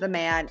Cloud is the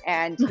man,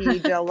 and he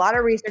did a lot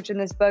of research in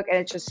this book, and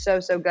it's just so,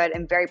 so good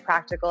and very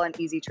practical and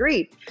easy to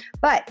read.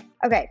 But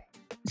okay,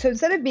 so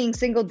instead of being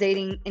single,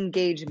 dating,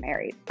 engaged,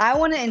 married, I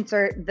want to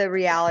insert the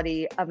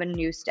reality of a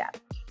new step.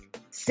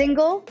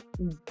 Single,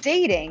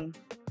 dating,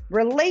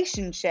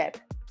 relationship,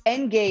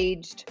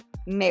 engaged,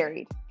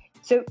 married.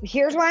 So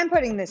here's why I'm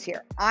putting this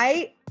here.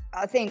 I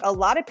think a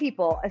lot of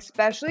people,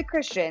 especially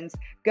Christians,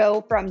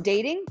 go from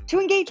dating to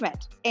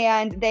engagement,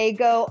 and I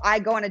go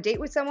on a date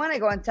with someone, I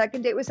go on a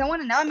second date with someone,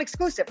 and now I'm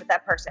exclusive with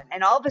that person.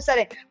 And all of a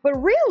sudden, but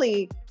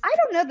really, I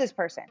don't know this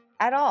person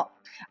at all.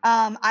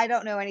 I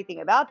don't know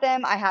anything about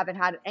them. I haven't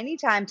had any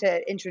time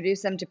to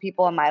introduce them to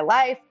people in my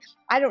life.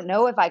 I don't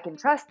know if I can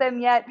trust them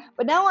yet,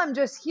 but now I'm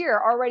just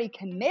here already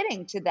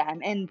committing to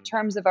them in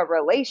terms of a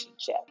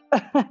relationship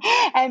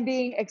and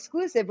being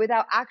exclusive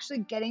without actually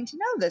getting to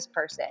know this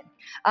person.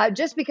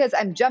 Just because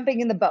I'm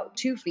jumping in the boat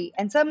 2 feet.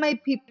 And some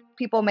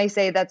people may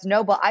say that's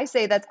noble. I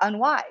say that's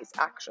unwise,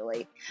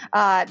 actually,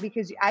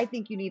 because I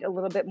think you need a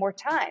little bit more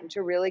time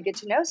to really get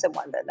to know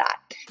someone than that.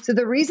 So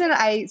the reason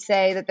I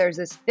say that there's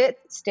this fifth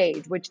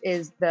stage, which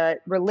is the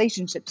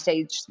relationship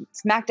stage,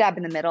 smack dab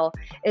in the middle,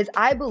 is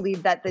I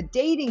believe that the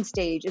dating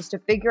stage is to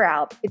figure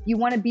out if you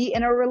want to be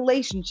in a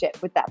relationship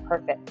with that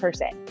perfect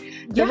person.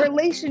 The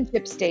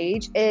relationship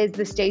stage is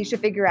the stage to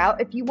figure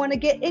out if you want to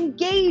get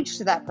engaged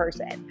to that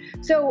person.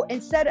 So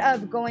instead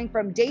of going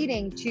from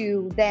dating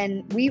to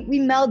then we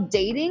meld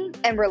dating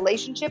and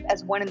relationship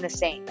as one and the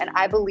same. And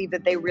I believe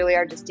that they really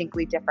are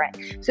distinctly different.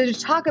 So to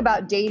talk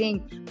about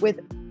dating with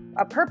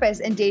a purpose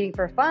and dating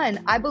for fun,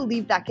 I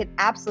believe that could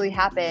absolutely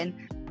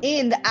happen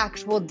in the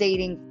actual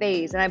dating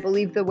phase. And I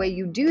believe the way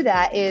you do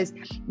that is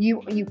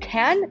you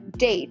can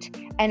date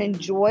and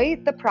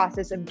enjoy the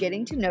process of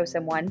getting to know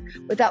someone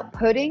without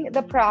putting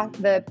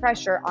the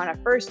pressure on a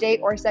first date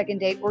or a second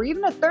date or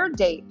even a third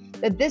date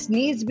that this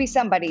needs to be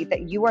somebody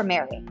that you are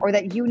marrying or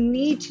that you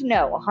need to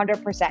know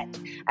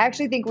 100%. I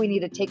actually think we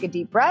need to take a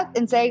deep breath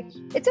and say,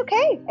 it's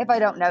okay if I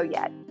don't know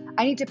yet.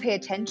 I need to pay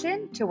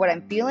attention to what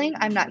I'm feeling.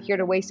 I'm not here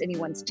to waste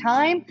anyone's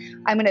time.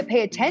 I'm going to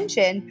pay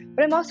attention,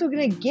 but I'm also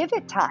going to give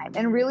it time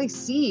and really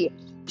see,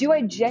 do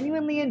I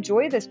genuinely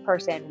enjoy this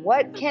person?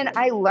 What can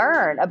I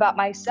learn about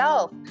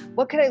myself?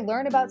 What can I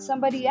learn about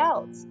somebody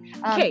else?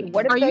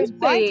 What if there's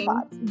blind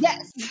spots?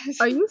 Yes.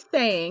 Are you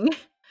saying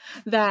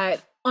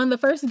that on the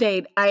first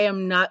date, I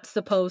am not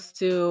supposed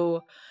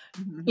to,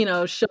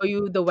 show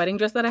you the wedding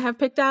dress that I have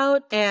picked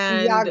out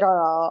and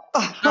girl.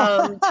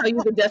 tell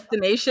you the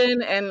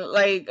destination and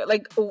like,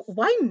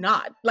 why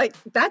not? Like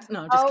that's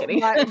no, I'm just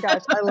kidding. Oh my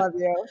gosh, I love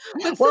you.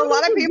 Well, a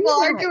lot of people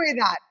are doing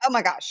that. Oh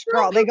my gosh,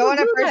 girl, they go on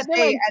a first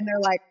date and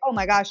they're like, oh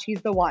my gosh,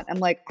 he's the one. I'm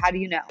like, how do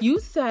you know? You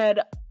said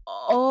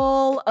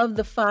all of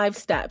the 5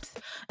 steps.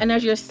 And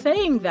as you're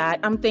saying that,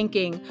 I'm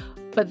thinking,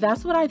 but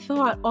that's what I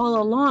thought all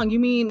along.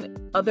 You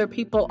mean other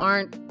people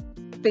aren't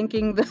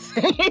thinking the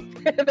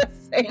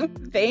same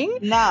thing?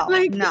 No,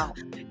 no.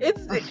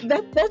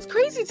 That's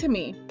crazy to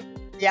me.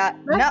 Yeah,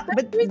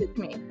 that's crazy to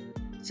me.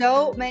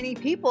 So many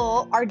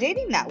people are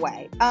dating that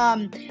way.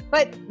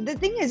 But the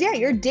thing is,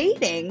 you're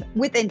dating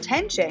with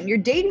intention. You're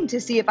dating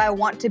to see if I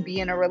want to be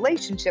in a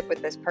relationship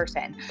with this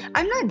person.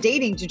 I'm not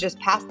dating to just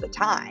pass the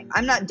time.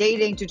 I'm not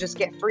dating to just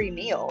get free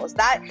meals.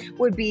 That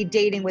would be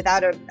dating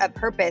without a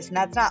purpose, and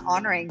that's not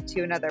honoring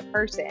to another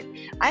person.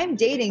 I'm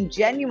dating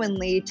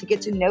genuinely to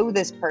get to know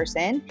this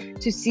person,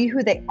 to see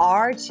who they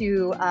are,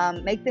 to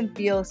make them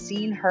feel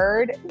seen,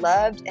 heard,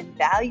 loved, and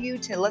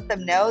valued, to let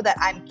them know that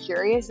I'm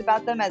curious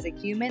about them as a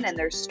human and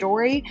their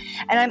story.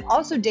 And I'm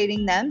also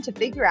dating them to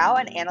figure out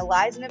and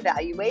analyze and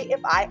evaluate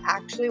if I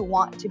actually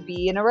want to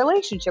be in a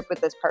relationship with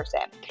this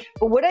person.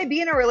 But would I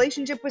be in a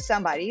relationship with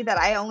somebody that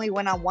I only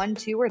went on 1,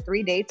 2, or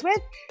 3 dates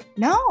with?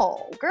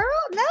 No, girl,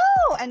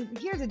 no. And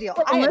here's the deal.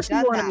 Unless you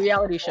were on a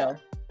reality show.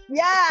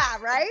 Yeah,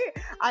 right?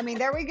 I mean,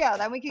 there we go.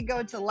 Then we could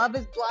go to Love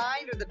is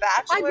Blind or The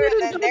Bachelor. I didn't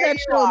and then know there that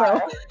you show,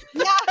 are.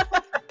 though.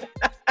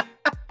 Yeah.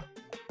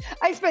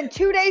 I spent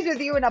 2 days with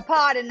you in a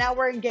pod and now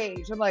we're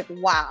engaged. I'm like,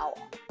 wow.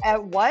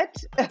 At what?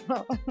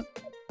 Oh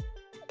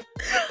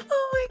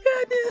my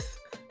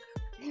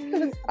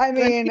goodness. I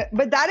mean,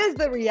 but that is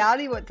the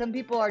reality, what some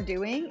people are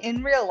doing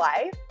in real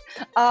life,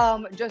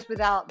 just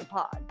without the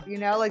pod,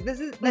 like this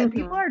is that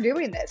people are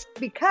doing this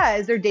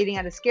because they're dating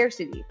out of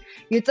scarcity.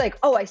 It's like,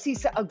 oh, I see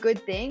a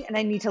good thing and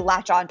I need to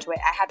latch onto it.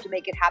 I have to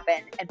make it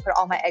happen and put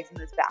all my eggs in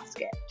this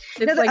basket.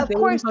 It's like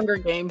dating Hunger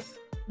Games.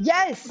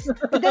 Yes.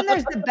 But then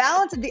there's the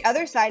balance of the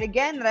other side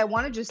again that I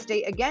want to just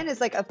state again is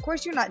like, of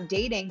course you're not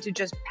dating to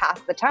just pass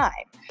the time,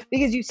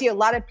 because you see a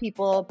lot of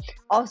people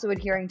also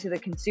adhering to the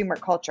consumer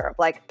culture of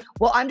like,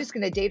 well, I'm just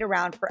going to date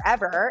around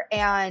forever.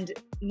 And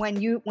when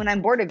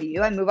I'm bored of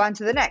you, I move on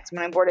to the next.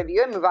 When I'm bored of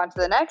you, I move on to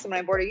the next. And when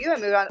I'm bored of you, I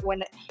move on.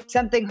 When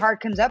something hard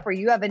comes up or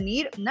you have a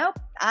need, nope,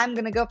 I'm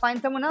going to go find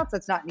someone else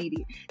that's not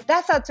needy.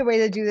 That's not the way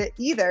to do it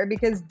either,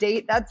 because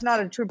that's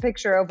not a true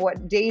picture of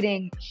what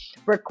dating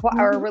or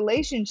a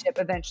relationship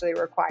eventually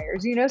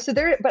requires, So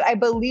but I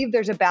believe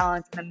there's a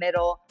balance in the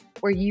middle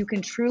where you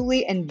can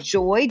truly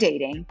enjoy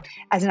dating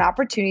as an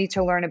opportunity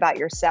to learn about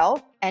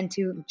yourself and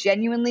to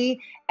genuinely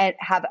and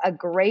have a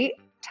great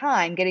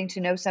time getting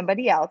to know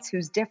somebody else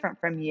who's different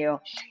from you.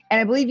 And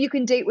I believe you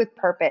can date with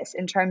purpose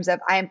in terms of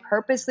I am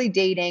purposely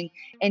dating,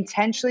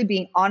 intentionally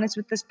being honest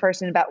with this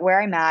person about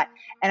where I'm at,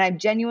 and I'm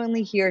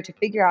genuinely here to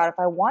figure out if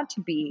I want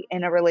to be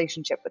in a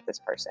relationship with this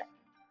person.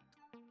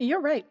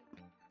 You're right.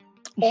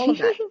 All of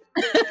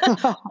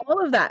that.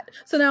 All of that.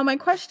 So now my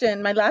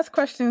last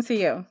question to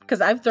you, because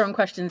I've thrown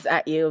questions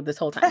at you this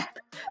whole time.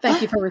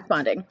 Thank you for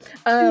responding.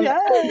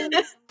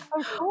 Yes,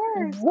 of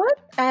course. What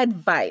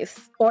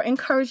advice or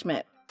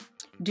encouragement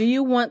do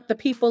you want the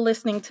people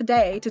listening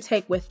today to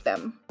take with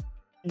them?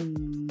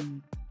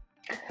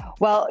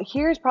 Well,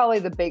 here's probably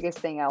the biggest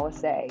thing I will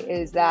say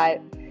is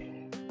that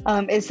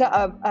it's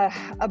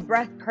a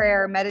breath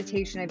prayer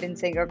meditation I've been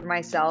saying over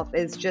myself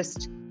is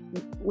just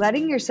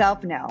letting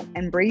yourself know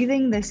and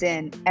breathing this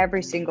in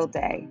every single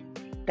day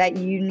that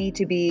you need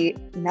to be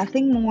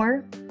nothing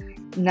more,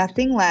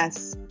 nothing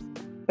less,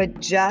 but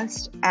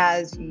just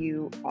as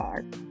you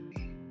are.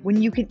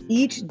 When you can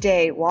each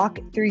day walk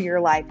through your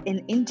life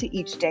and into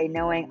each day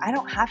knowing I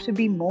don't have to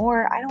be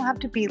more, I don't have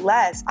to be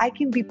less, I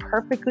can be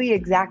perfectly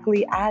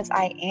exactly as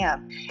I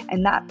am.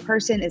 And that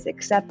person is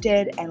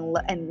accepted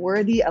and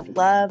worthy of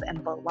love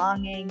and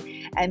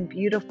belonging and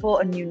beautiful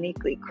and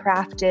uniquely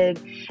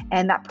crafted.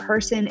 And that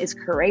person is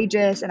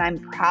courageous and I'm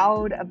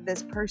proud of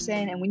this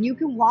person. And when you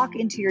can walk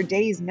into your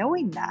days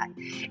knowing that,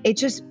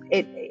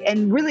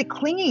 and really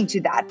clinging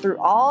to that through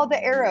all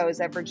the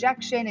arrows of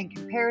rejection and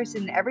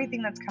comparison and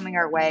everything that's coming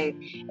our way,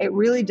 it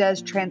really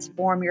does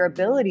transform your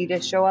ability to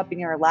show up in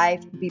your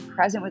life, be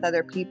present with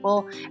other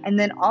people, and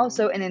then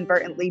also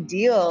inadvertently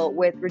deal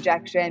with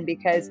rejection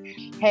because,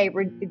 hey,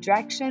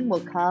 rejection will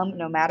come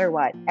no matter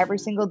what, every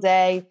single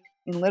day,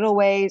 in little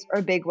ways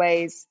or big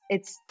ways.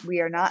 We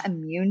are not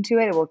immune to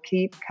it. It will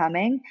keep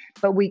coming,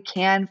 but we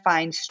can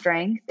find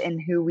strength in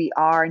who we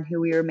are and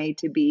who we are made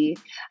to be.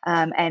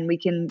 And we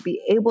can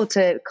be able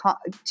to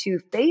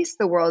face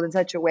the world in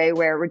such a way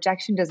where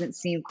rejection doesn't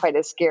seem quite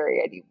as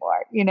scary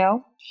anymore, you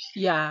know?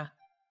 Yeah,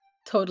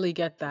 totally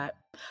get that.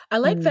 I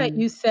like that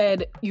you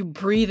said you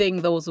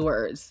breathing those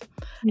words.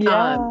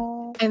 Yeah.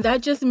 And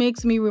that just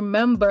makes me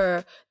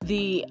remember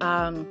the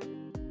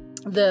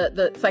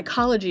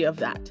psychology of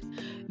that.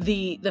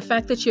 The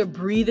fact that you're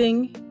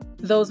breathing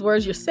those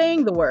words, you're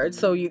saying the words,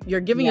 so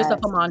you're giving yourself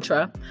a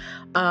mantra,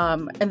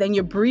 and then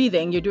you're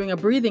breathing, you're doing a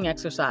breathing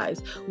exercise,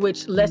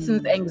 which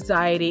lessens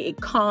anxiety, it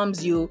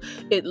calms you,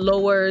 it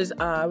lowers,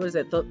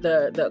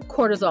 the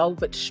cortisol,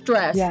 but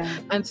stress. Yeah.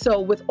 And so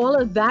with all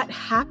of that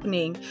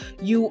happening,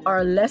 you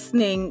are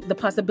lessening the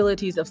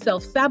possibilities of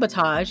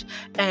self-sabotage,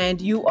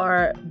 and you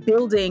are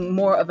building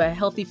more of a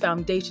healthy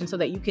foundation so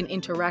that you can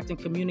interact and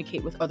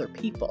communicate with other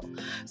people.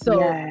 So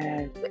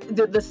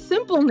the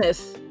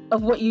simpleness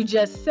of what you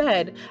just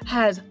said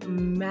has a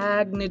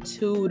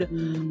magnitude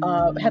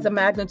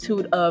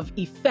of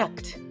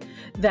effect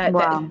that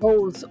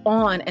goes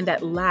on and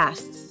that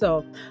lasts.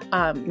 So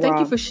thank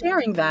you for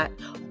sharing that.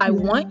 I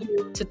want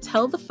you to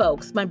tell the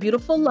folks, my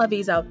beautiful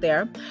lovies out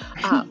there,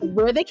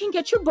 where they can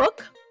get your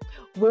book,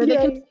 where they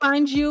can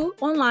find you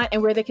online,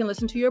 and where they can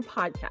listen to your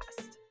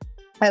podcast.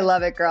 I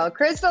love it, girl.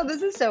 Crystal,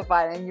 this is so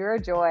fun and you're a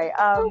joy.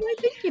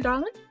 Thank you,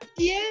 darling.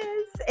 Yes.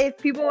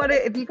 If you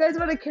guys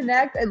want to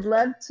connect, I'd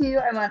love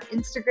to. I'm on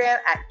Instagram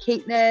at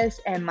Kateness,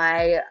 and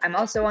I'm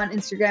also on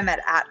Instagram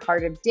at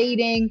Heart of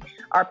Dating.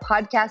 Our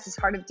podcast is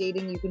Heart of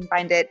Dating. You can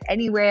find it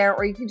anywhere,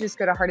 or you can just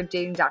go to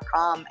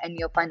heartofdating.com and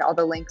you'll find all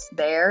the links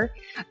there.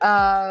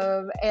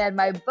 And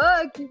my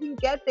book, you can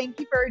get Thank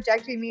You for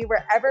Rejecting Me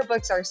wherever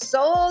books are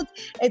sold.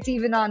 It's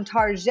even on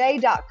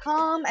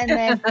Target.com and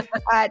then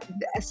at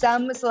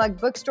some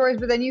select bookstores,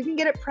 but then you can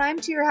get it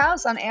primed to your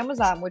house on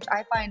Amazon, which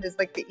I find is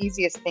like the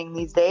easiest thing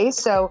these days.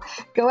 So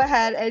go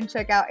ahead and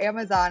check out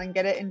Amazon and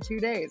get it in 2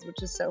 days,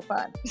 which is so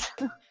fun.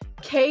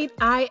 Kate,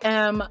 I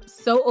am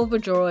so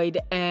overjoyed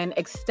and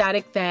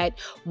ecstatic that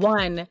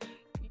 1,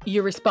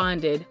 you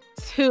responded,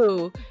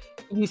 2,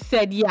 you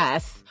said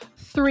yes,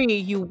 3,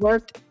 you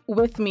worked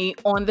with me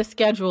on the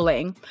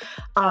scheduling.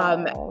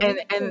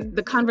 And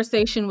the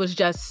conversation was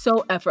just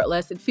so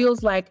effortless. It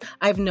feels like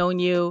I've known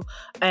you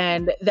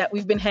and that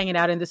we've been hanging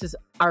out and this is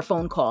our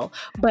phone call.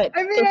 But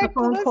it's a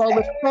phone call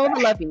with all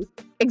the lovies.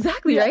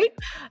 Exactly, right?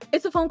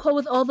 It's a phone call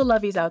with all the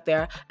lovies out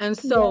there. And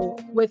so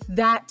with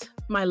that,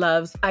 my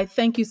loves, I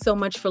thank you so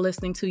much for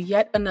listening to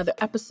yet another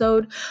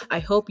episode. I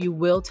hope you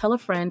will tell a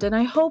friend, and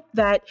I hope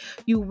that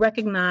you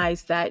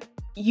recognize that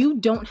you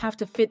don't have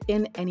to fit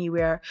in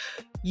anywhere.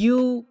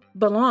 You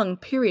belong,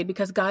 period,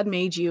 because God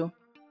made you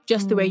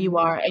just the way you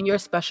are, and you're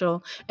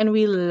special, and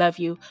we love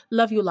you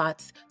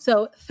lots.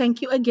 So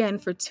thank you again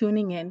for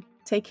tuning in.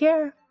 Take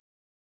care.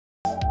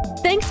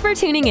 Thanks for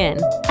tuning in.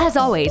 As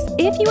always,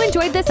 if you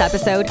enjoyed this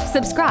episode,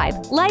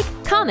 subscribe, like,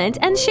 comment,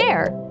 and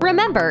share.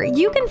 Remember,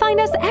 you can find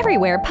us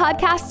everywhere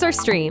podcasts are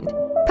streamed.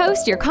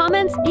 Post your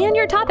comments and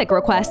your topic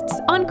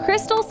requests on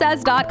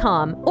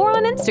crystalsays.com or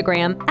on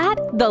Instagram at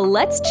the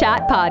Let's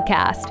Chat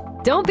Podcast.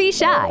 Don't be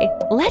shy.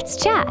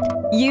 Let's chat,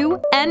 you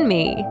and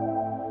me.